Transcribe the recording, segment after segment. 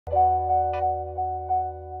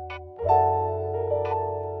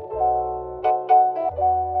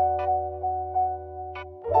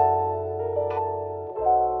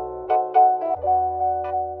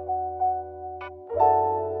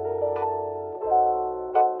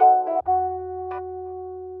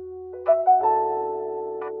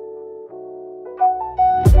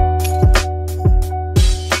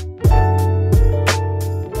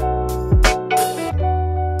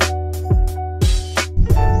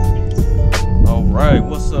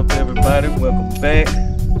everybody, welcome back.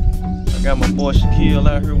 I got my boy Shaquil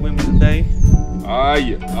out here with me today.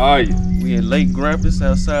 We in Lake Grampus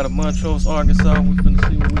outside of Montrose, Arkansas. We finna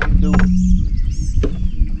see what we can do.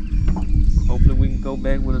 Hopefully we can go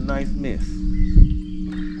back with a nice miss.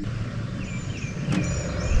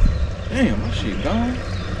 Damn, my shit gone.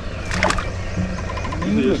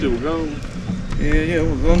 Your shit was gone? Yeah, it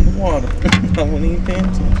was underwater. I wasn't even paying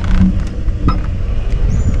attention.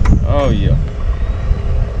 Oh yeah.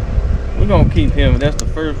 We're gonna keep him. That's the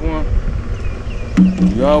first one.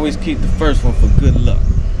 You always keep the first one for good luck.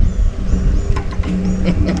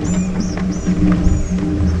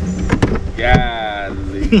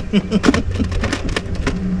 Golly.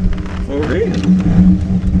 For real.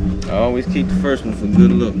 I always keep the first one for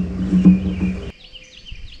good luck.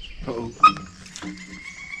 Uh-oh.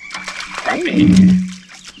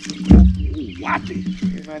 Ooh, watch it.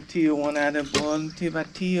 If I teal one out of there, boy. If I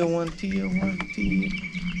teal one.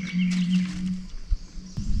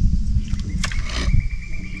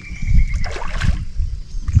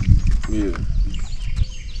 Yeah.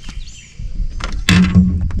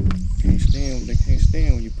 They can't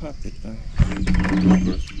stand when you pop that thing.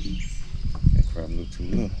 That crab look too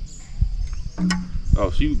little.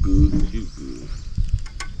 Oh, she was good.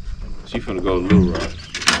 She finna go to Little Rock.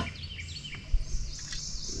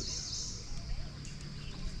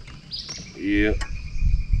 Yep.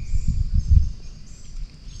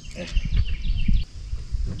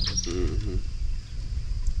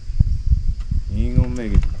 You ain't gonna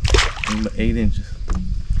make it. Ain't but 8 inches.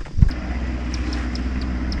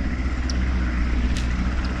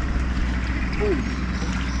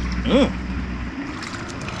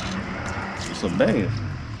 It's a bass.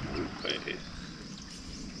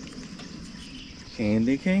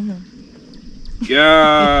 Candy Kingdom.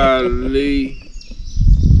 Golly.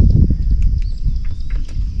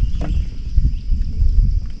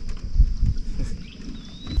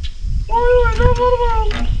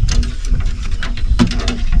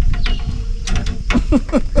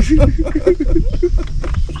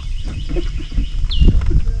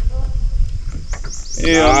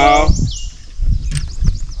 Yeah,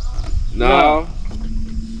 no.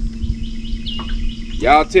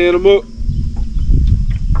 Y'all tear them up.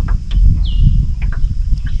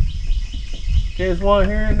 Catch one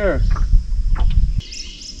here and there.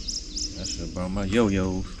 I should have brought my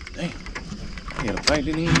yo-yos. Damn. I had a bite,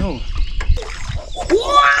 didn't even know.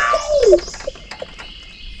 Wow!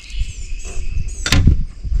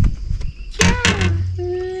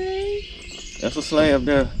 That's a slab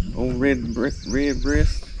there. Old red breast.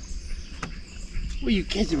 Where you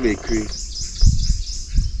catching that,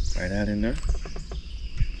 Chris? Right out in there.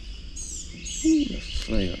 Ooh, that's a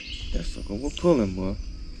slab. That sucker, we're pulling, boy.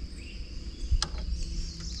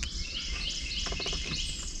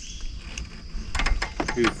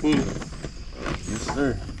 He's pulling. Yes,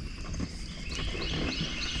 sir.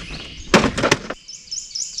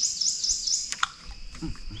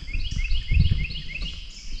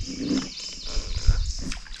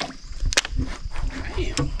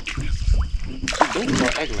 Don't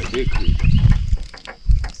start acting like that, Chris.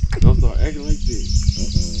 Don't start acting like that.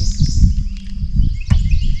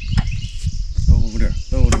 Throw over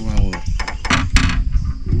there where I was.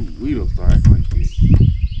 Ooh, we don't start acting like that.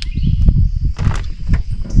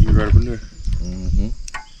 You right up in there?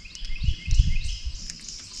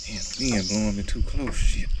 Damn, we ain't blowing me too close,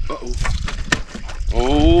 shit. Uh-oh.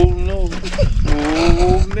 Oh, no.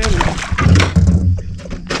 Oh, never.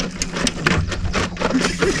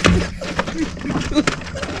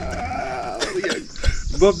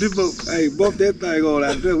 Bump this boat. Hey, bump that thing on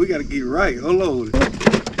out there. We gotta get right. Hold on.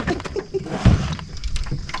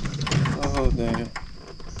 Oh, damn.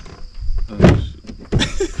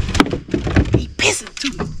 He pissing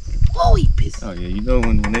too. Oh, he pissing. Oh, yeah, you know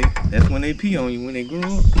that's when they pee on you, when they grow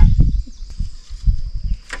up.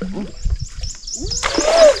 Ooh.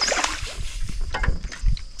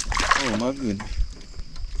 Oh, my goodness.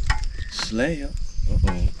 Slab.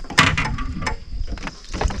 Uh-oh.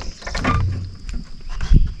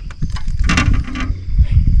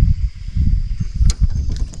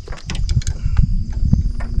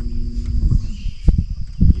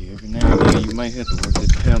 You might have to work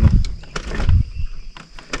this pedal.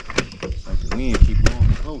 It's like the wind keep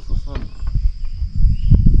blowing close or something.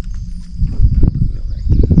 Right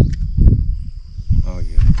there. Oh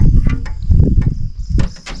yeah.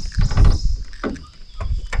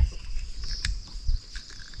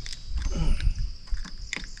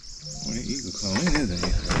 What an eagle claw in is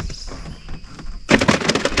that?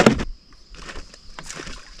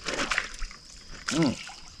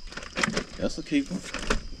 That's a keeper.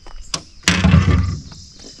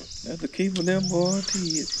 That's the keeper there, boy.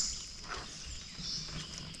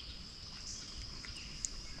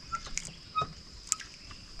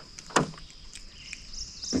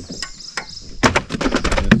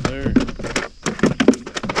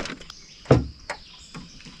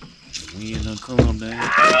 come up there.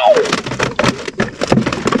 Ow!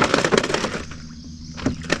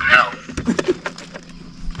 Ow!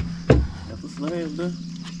 That's the slab there.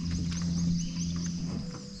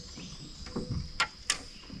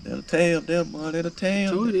 That'll tail there, boy. That'll tail.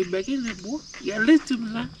 So they back in there, boy. You gotta listen to me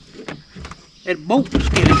now. That boat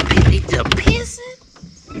scared of piss. They just pissing.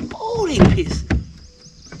 Oh, they pissing.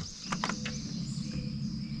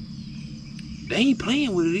 They ain't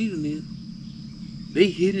playing with it either, nigga. They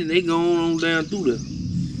hit it and they going on down through there.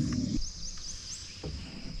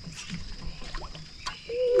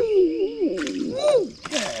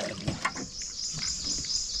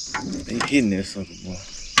 They hitting that sucker, boy.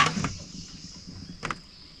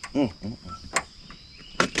 Well,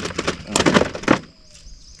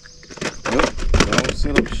 I'll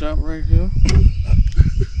set up shop right here.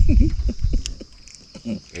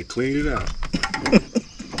 And clean it out.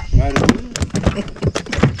 Might as well.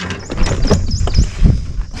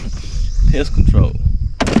 Pest control.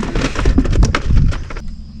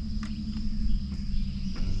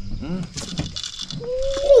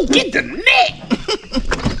 Ooh, get the net!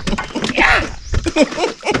 Yeah!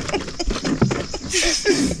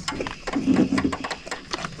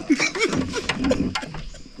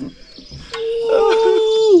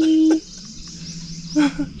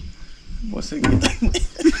 What's it get?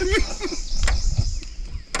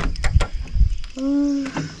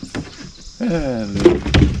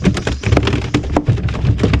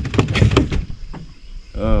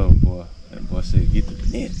 Oh boy, that boy said get the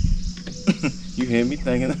net. You had me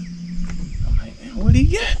thinking, I'm like, man, what he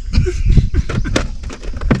got?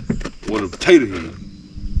 What a potato head.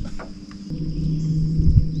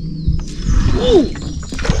 Ooh!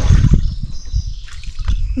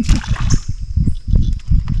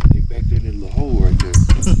 They back there in that little hole right there.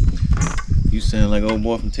 You sound like old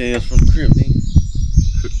boy from Tales from the Crib, nigga.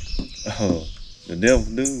 Oh, the devil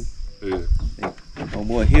dude. Yeah. Old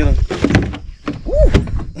boy hit him. Woo!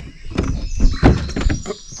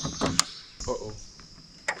 Uh-oh.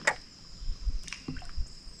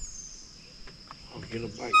 I'm getting a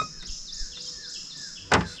bite.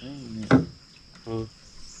 I seen that. Huh?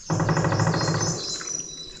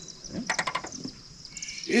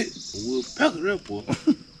 Shit, we'll pack it up, boy.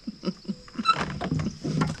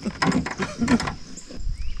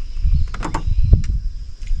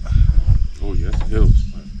 Oh, yeah, that's a hell of a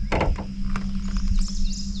spot.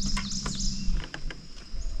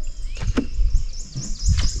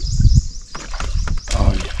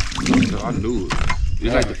 Oh yeah. I knew it.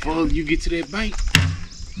 It's like the further you get to that bank.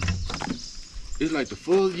 It's like the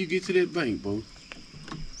further you get to that bank, bro.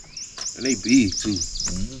 And they big too.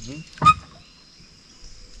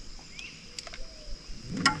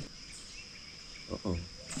 Uh-oh.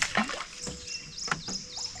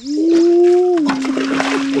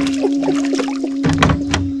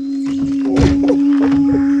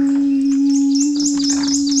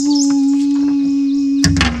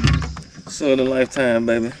 So the lifetime,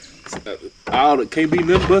 baby. All that can't be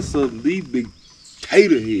nothing but some these big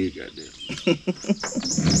tater head, goddamn. I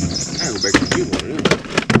go back and get one of them.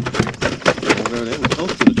 Oh, they were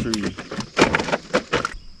close to the tree.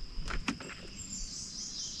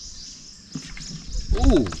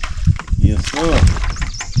 Ooh. Yes, sir.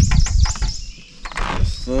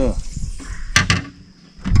 Yes, sir.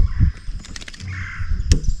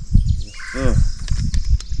 Yes, sir.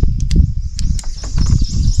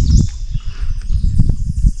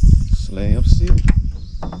 Slab City.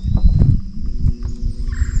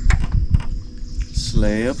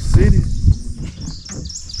 Slab City.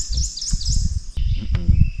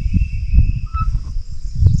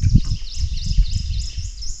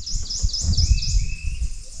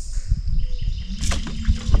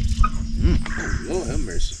 Lord have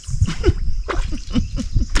mercy.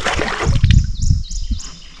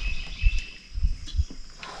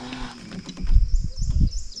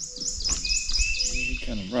 He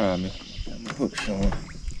kind of robbed me. Got my hook showing.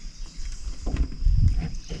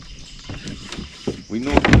 We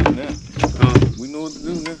know what to do now. We know what to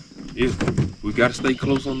do now. Yeah, we gotta stay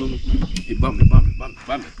close on them. Hey, bump me, bump me, bump me,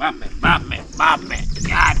 bump me, bump me, bump me, bump me.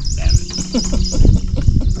 God damn it.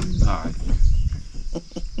 All right.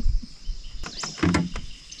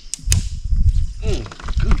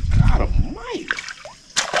 Good God Almighty.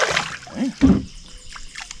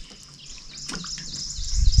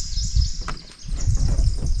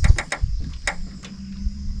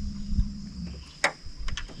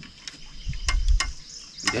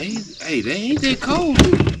 They ain't that cold.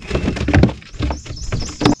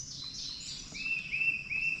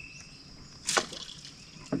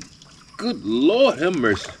 Good Lord have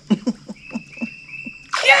mercy.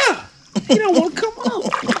 Yeah, he don't want to come out.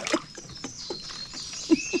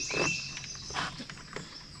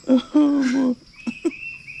 Oh,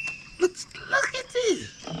 Look at this.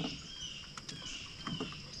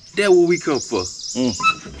 That's what we come for.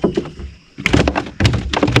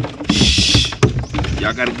 Shh.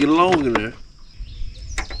 Y'all gotta get along in there.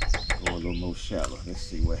 Go a little more shallow. Let's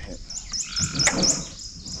see what happens.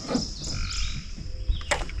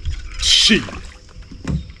 Shit.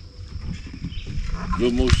 A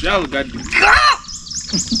little more shallow, got to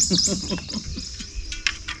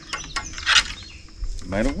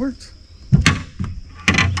Might have worked.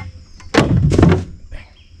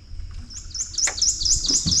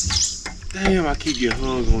 Damn, I keep getting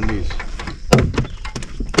hung on this.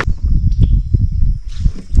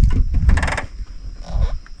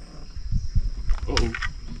 Uh-oh.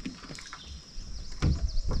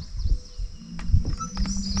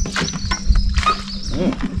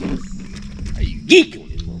 Are you geeking on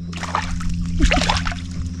this motherfucker?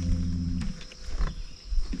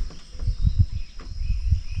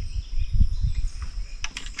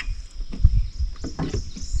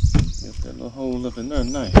 Get that little hole up in there,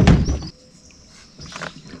 nice.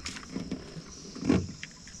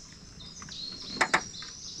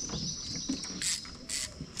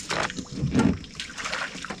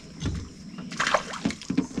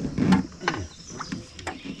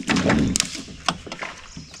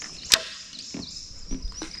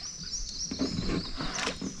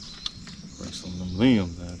 Break some of them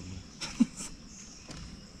limbs out of here.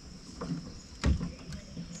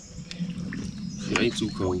 Shit ain't too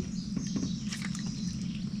cold.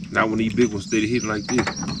 Not when these big ones steady hitting like this.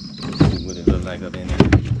 See what it look like up in there.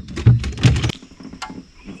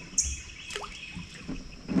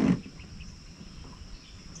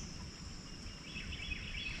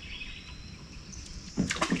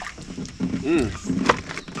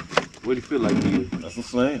 What do you feel like, Neil? That's a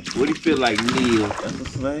slab. What do you feel like, Neil? That's a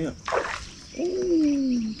slab.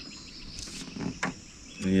 Ooh.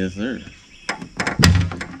 Yes, sir.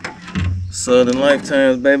 Southern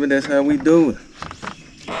Lifetimes, baby. That's how we do it.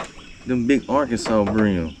 Them big Arkansas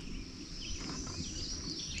brim.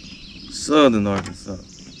 Southern Arkansas.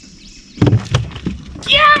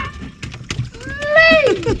 Yeah!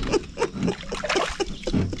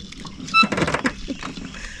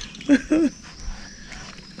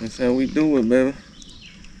 That's how we do it, baby.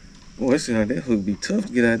 Boy, it seems like that hook be tough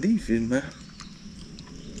to get out of these fish, man.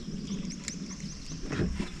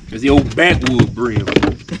 It's the old backwood brim.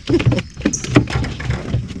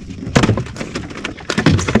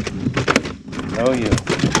 Oh, yeah.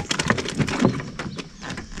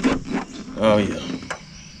 Oh, yeah.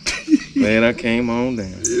 Glad I came on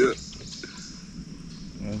down. Yeah.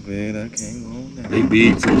 I'm glad I came on down. They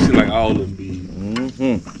big too. Seem like all of them big.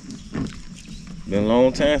 Been a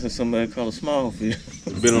long time since somebody caught a small fish.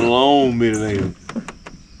 It's been a long minute, ain't it?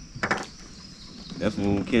 That's what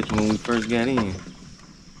we catch when we first got in.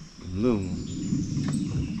 Little one.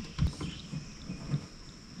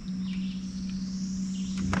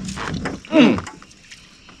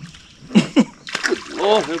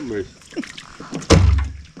 Lord have mercy.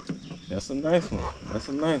 That's a nice one. That's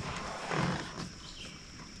a nice one.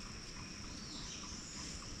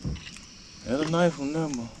 That's a nice one,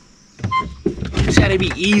 number. That's how they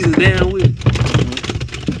be easing down with.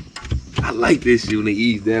 I like this shit when they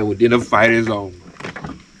ease down with. Then the fight is on.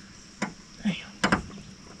 Damn.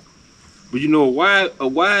 But you know, a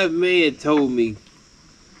wise man told me,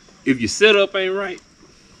 if your setup ain't right,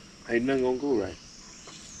 ain't nothing gonna go right.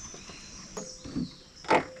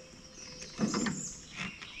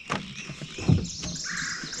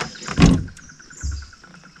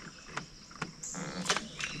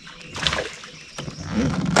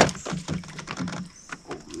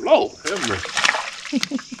 Lord have mercy.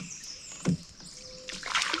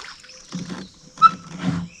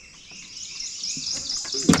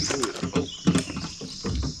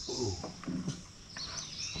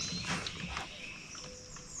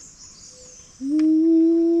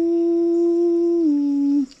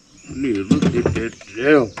 Nigga, look at that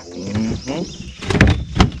damn boy.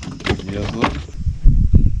 Yes, look.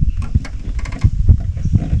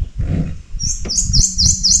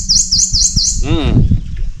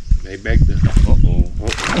 They back there.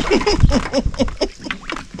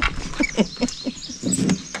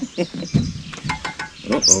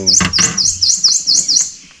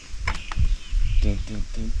 Dun, dun,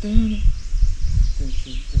 dun, dun. Dun,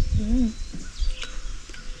 dun, dun, dun.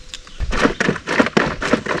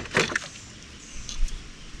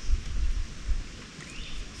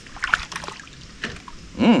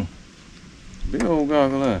 Big old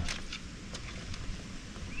goggle eye.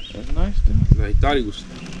 That's nice though. Now, he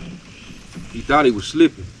thought he was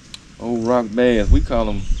slipping. Old rock bass, we call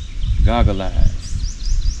them goggle eyes.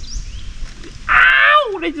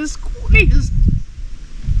 Ow! They just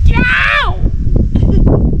yow.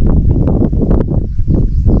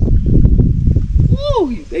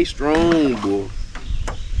 Ooh, they strong, boy.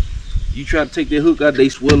 You try to take that hook out, they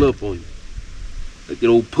swell up on you. Like that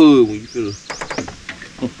old pud when you feel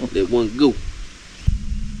that one go.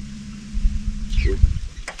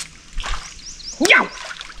 Yow.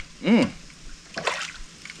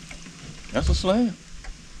 That's a slab.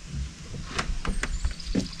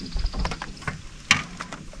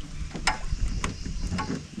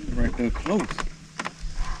 Right there close.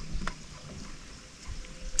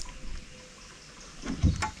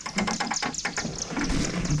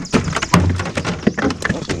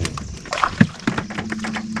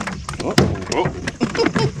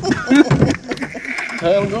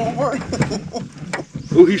 Time to go to work.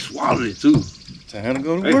 Oh, he swallowed it too. Time to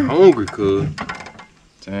go to They work. hungry, cuz.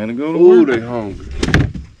 Time to go to Oh, work. they hungry.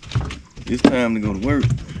 It's time to go to work.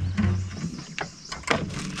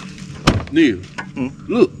 Neil,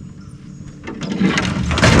 look.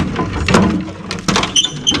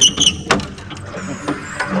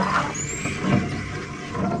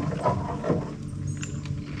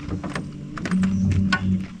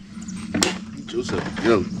 Get yourself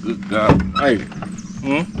together. Good God. Hey.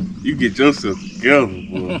 You get yourself together,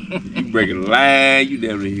 boy. You breaking a line, you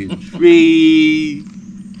down there hitting trees.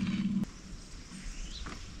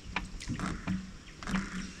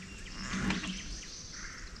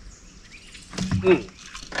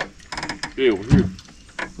 They over here.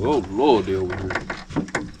 Oh Lord, they over here.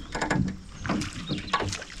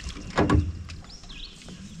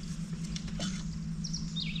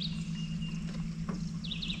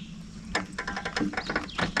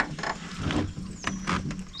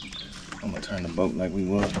 I'm gonna turn the boat like we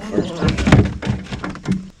was the first time.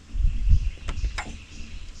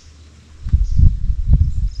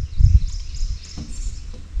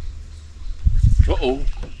 Uh-oh.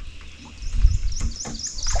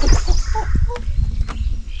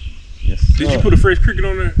 Yes, Did you put a fresh cricket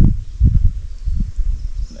on there?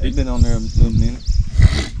 They've been on there a little minute.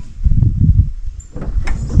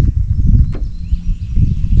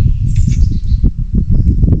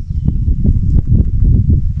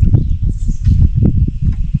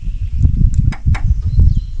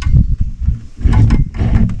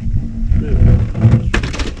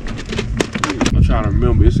 I'm trying to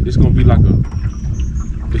remember. It's gonna be like a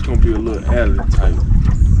little alley type.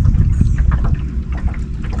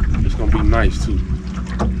 It's gonna be nice too.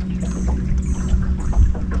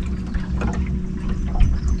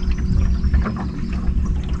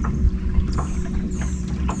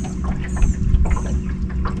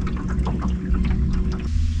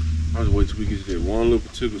 I'll just wait till we get to that one little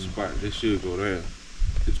particular spot. They should go there.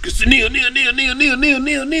 It's Neil.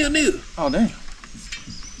 Oh damn.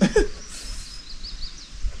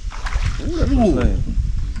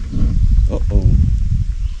 Uh-oh.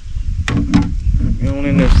 You don't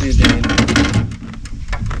in there, sit down.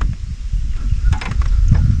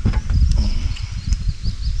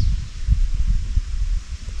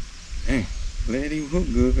 Dang, glad he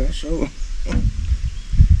hooked good, I sure.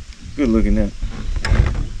 Good looking at.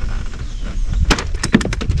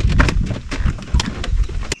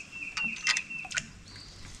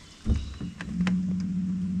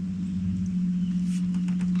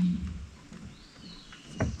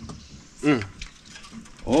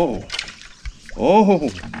 Oh. Oh.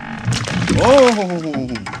 Oh.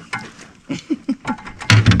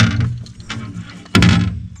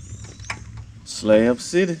 Slab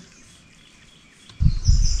City.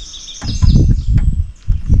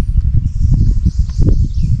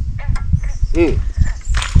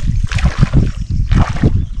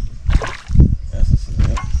 That's a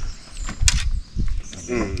slab.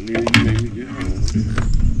 Yeah, you made me get home.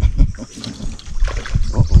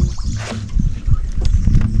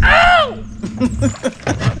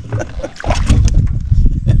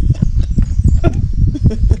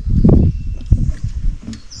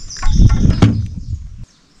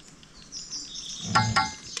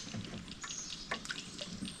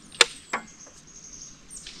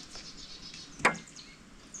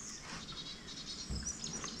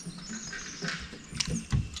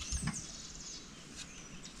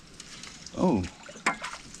 Oh,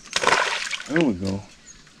 there we go.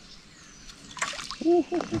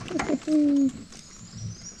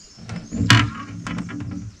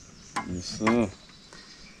 Yes, sir.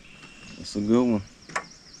 That's a good one.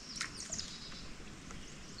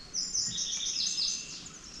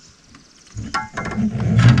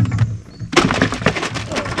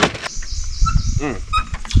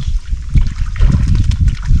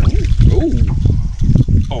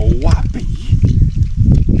 Oh, whoppy.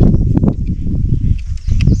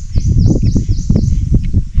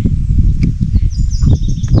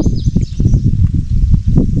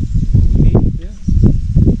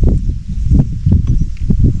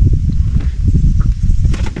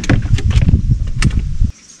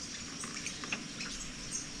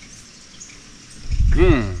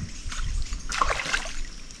 I'm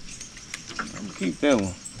gonna keep that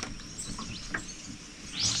one.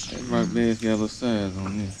 That rock bass got a little size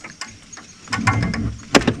on this.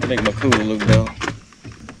 Make my cooler look better.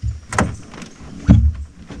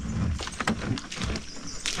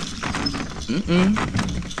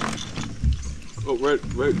 Oh,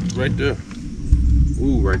 right there.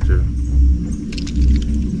 Ooh, right there.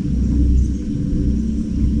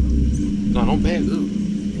 No, don't bag up.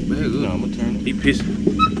 Don't bag up. No, I'm gonna turn it. He pissing.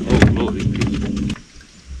 Oh, Lord, he pissing.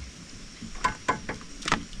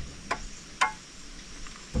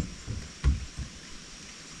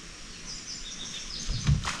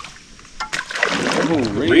 Oh,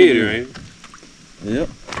 red, right? Yep.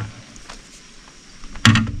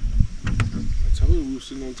 I told you we were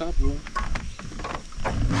sitting on top of him.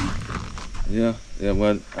 Yeah,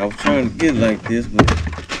 well, I was trying to get like this, but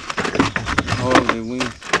hard that wing.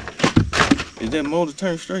 Is that motor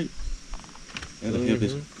turn straight? That'll help it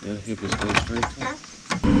stay straight.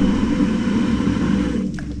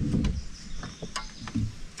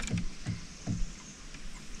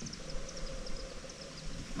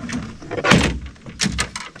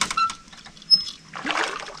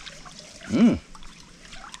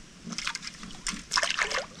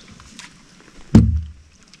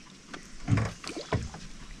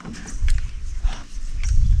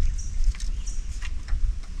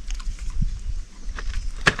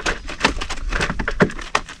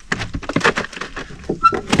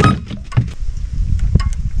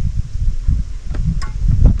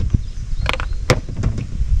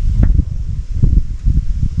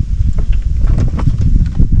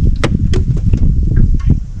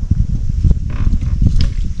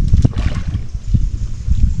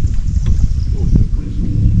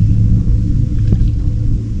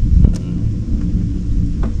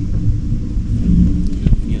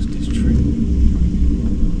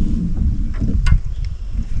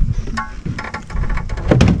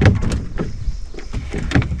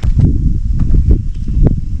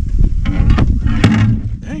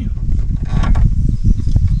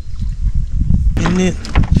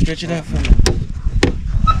 Stretch it out for me.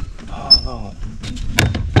 Oh, Lord.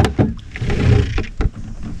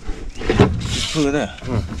 Just pull it out.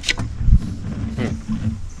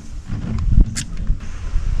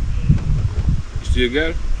 You still got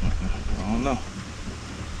it? I don't know.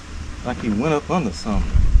 Like he went up under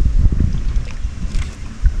something.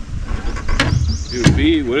 It was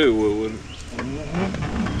big, whatever it was.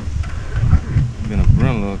 Been a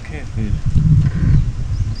brindle or a catfish.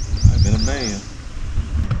 I've been a bad.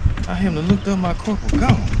 I happened to look up, my cork was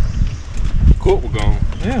gone. Cork was gone?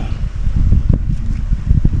 Yeah.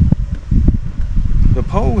 The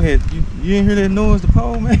pole had, you didn't hear that noise the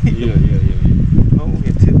pole made? Yeah. The pole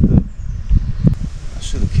had tipped up. I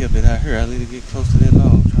should have kept it out here. I need to get close to that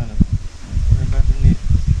log trying to worry about the net.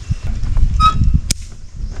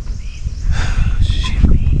 Shit.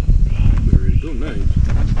 You ready to go now?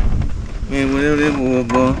 Man, whatever that was,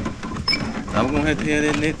 boy, I was gonna have to have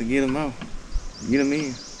that net to get him out. Get him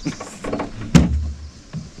in.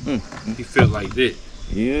 He felt like that.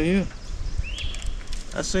 Yeah.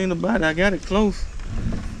 I seen the body. I got it close.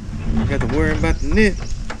 I got to worry about the net.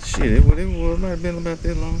 Shit, it might have been about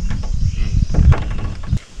that long.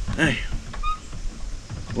 Hey.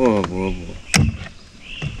 Boy.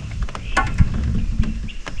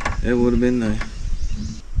 That would have been nice.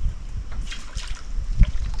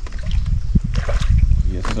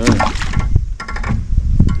 Yes,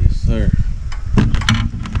 sir.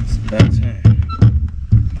 It's about time.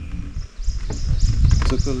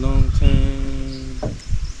 Took a long time.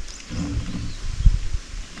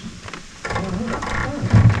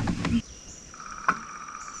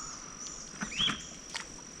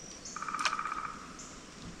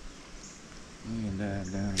 Man, died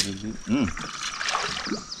down a little bit. That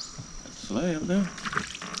slab there.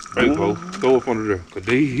 Hey, Bo, throw up under there. Cause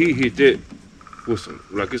he hit that with some,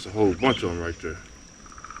 like it's a whole bunch of them right there.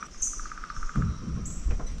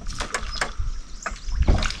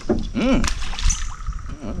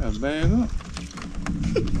 I got a bag up.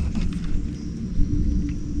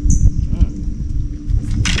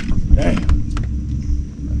 Damn.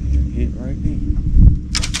 I hit right there.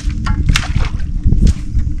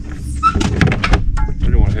 I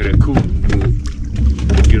didn't want to have that cool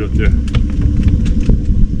get up there.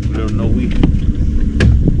 Let them know we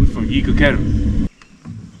from Yeek Academy.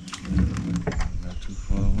 Not too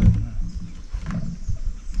far away now.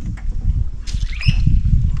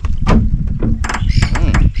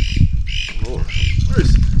 Lord,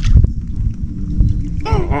 mercy.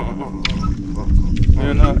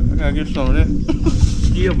 Yeah, no, I gotta get some of that.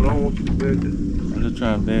 Yeah, but I don't want you to bag that. I'm just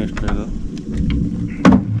trying to bag straight up.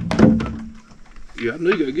 Yeah, I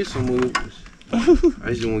know you gotta get some of this. I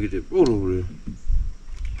just want to get that boat over there.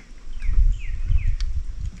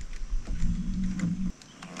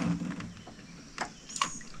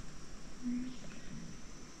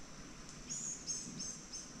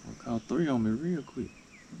 I caught 3 on me real quick.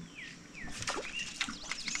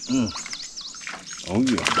 Oh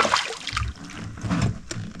yeah.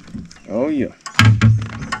 Oh yeah.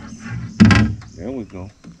 There we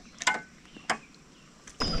go.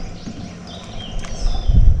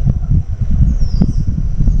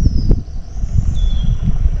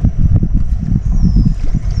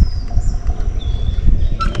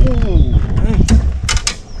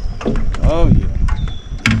 Oh yeah.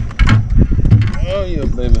 Oh yeah,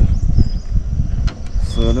 baby.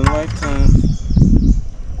 Southern lifetime.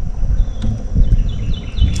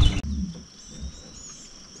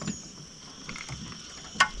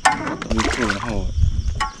 We're pulling hard.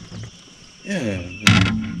 Yeah.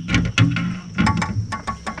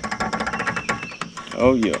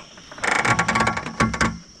 Oh yeah.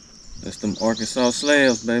 That's them Arkansas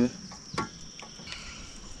slabs, baby.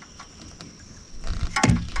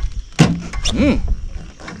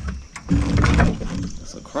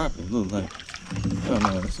 That's a crappie, look like. Oh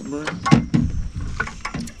no, that's a bird.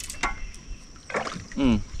 I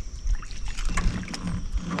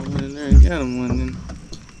went in there and got him one then.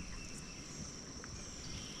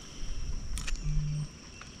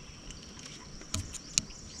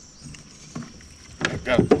 I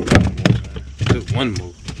got one more. Just one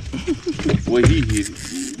more. The way he hit it.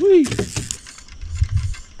 Whee.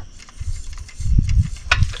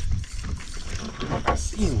 I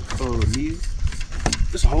see him, Neil.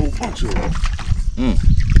 There's a whole bunch of them.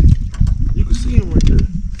 You can see him right there.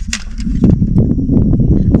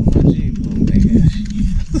 Oh my G, oh my gosh.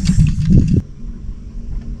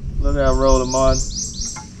 Look how rolling, Martin.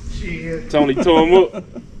 Shit. Tony tore him up.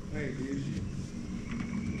 I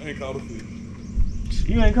ain't caught a fish.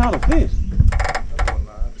 You ain't caught a fish?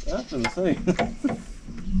 That's what I'm saying.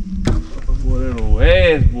 Boy, that old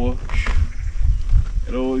ass, boy.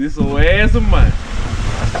 This old ass of mine.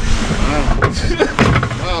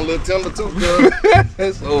 Wow, little tender too, girl.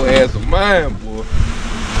 That's old ass of mine, boy.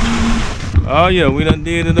 Oh yeah, we done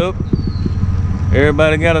did it up.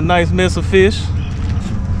 Everybody got a nice mess of fish.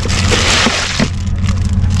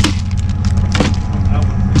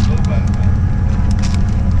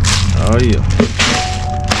 Oh yeah.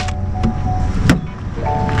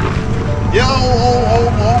 Yeah,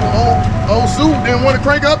 old Sue didn't want to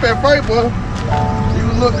crank up at first, but he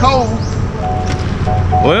was a little cold.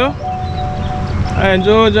 Well, I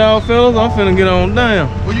enjoyed y'all fellas. I'm finna get on down.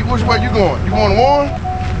 Which way you going? You going to Warren?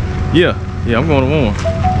 Yeah, I'm going to Warren.